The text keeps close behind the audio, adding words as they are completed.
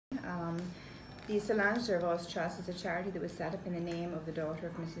The Solange Zervos Trust is a charity that was set up in the name of the daughter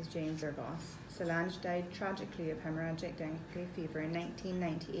of Mrs. Jane Zervos. Solange died tragically of hemorrhagic dengue fever in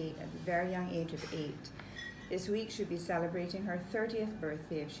 1998 at the very young age of 8. This week she'll be celebrating her 30th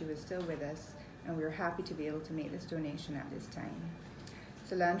birthday if she was still with us, and we are happy to be able to make this donation at this time.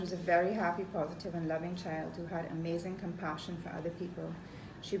 Solange was a very happy, positive and loving child who had amazing compassion for other people.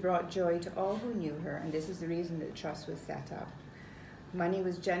 She brought joy to all who knew her, and this is the reason that the trust was set up. Money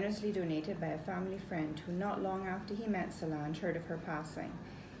was generously donated by a family friend who not long after he met Solange heard of her passing.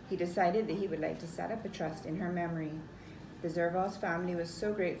 He decided that he would like to set up a trust in her memory. The Zervos family was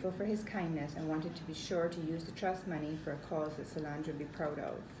so grateful for his kindness and wanted to be sure to use the trust money for a cause that Solange would be proud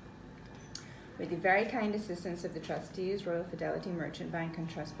of. With the very kind assistance of the trustees, Royal Fidelity Merchant Bank and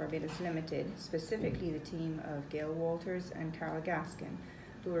Trust Barbados Limited, specifically the team of Gail Walters and Carol Gaskin,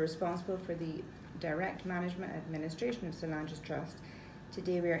 who were responsible for the direct management and administration of Solange's trust,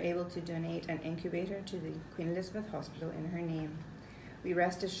 today we are able to donate an incubator to the Queen Elizabeth Hospital in her name. We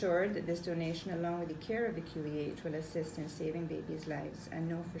rest assured that this donation, along with the care of the QEH, will assist in saving babies' lives, and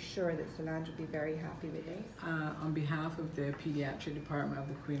know for sure that Solange will be very happy with it. On behalf of the Pediatric Department of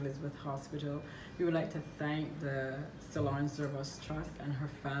the Queen Elizabeth Hospital, we would like to thank the Solange Zervos Trust and her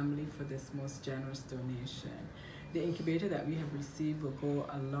family for this most generous donation. The incubator that we have received will go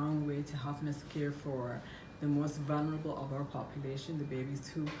a long way to helping us care for the most vulnerable of our population, the babies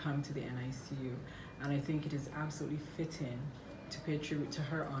who come to the NICU. And I think it is absolutely fitting to pay tribute to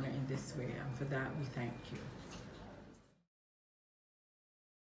her honor in this way, and for that we thank you.